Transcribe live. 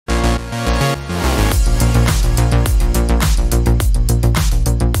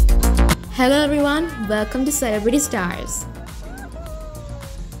Hello everyone, welcome to Celebrity Stars.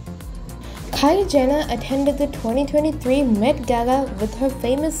 Kylie Jenner attended the 2023 Met Gala with her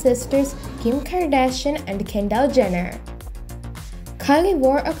famous sisters Kim Kardashian and Kendall Jenner. Kylie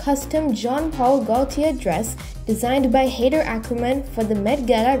wore a custom Jean Paul Gaultier dress designed by Haider Ackermann for the Met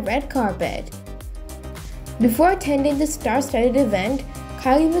Gala red carpet. Before attending the star-studded event,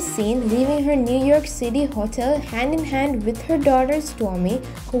 Kylie was seen leaving her New York City hotel hand-in-hand with her daughter Stormi,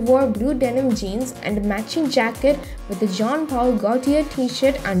 who wore blue denim jeans and a matching jacket with a Jean Paul Gaultier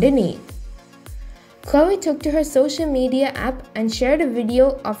t-shirt underneath. Khloe took to her social media app and shared a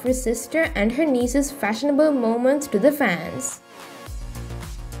video of her sister and her niece's fashionable moments to the fans.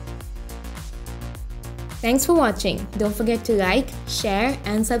 Thanks for watching. Don't forget to like, share,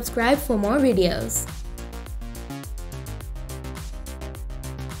 and subscribe for more videos.